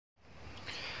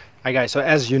Hi guys, so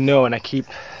as you know, and I keep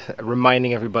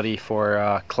reminding everybody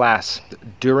for class,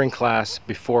 during class,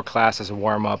 before class as a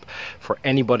warm-up, for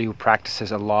anybody who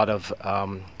practices a lot of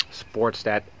sports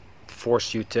that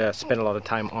force you to spend a lot of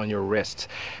time on your wrists.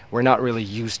 We're not really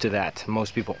used to that.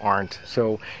 Most people aren't.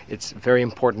 So it's very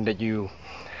important that you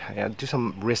do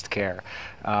some wrist care,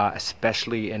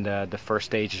 especially in the first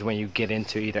stages when you get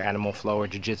into either animal flow or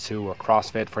jiu-jitsu or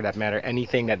CrossFit for that matter.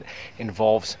 Anything that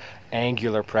involves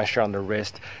angular pressure on the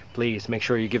wrist, please make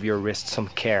sure you give your wrist some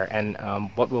care. And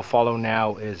what will follow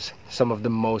now is some of the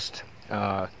most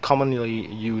commonly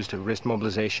used wrist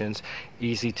mobilizations,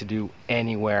 easy to do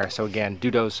anywhere. So again,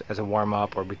 do those as a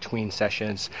warm-up or between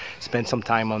sessions. Spend some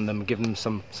time on them, give them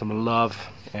some love,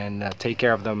 and take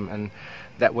care of them, and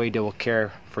that way they will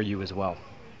care for you as well.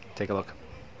 Take a look.